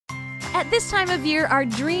At this time of year, our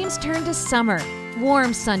dreams turn to summer.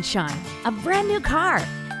 Warm sunshine, a brand new car,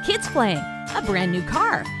 kids playing, a brand new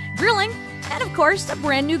car, grilling, and of course, a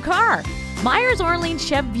brand new car. Myers Orleans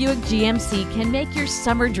Chev Buick GMC can make your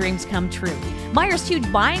summer dreams come true. Myers'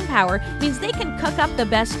 huge buying power means they can cook up the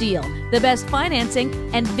best deal, the best financing,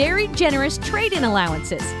 and very generous trade-in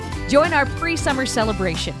allowances. Join our pre-summer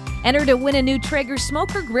celebration. Enter to win a new Traeger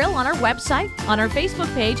smoker grill on our website, on our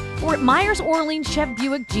Facebook page, or at Myers Orleans Chev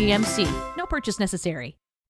Buick GMC. No purchase necessary.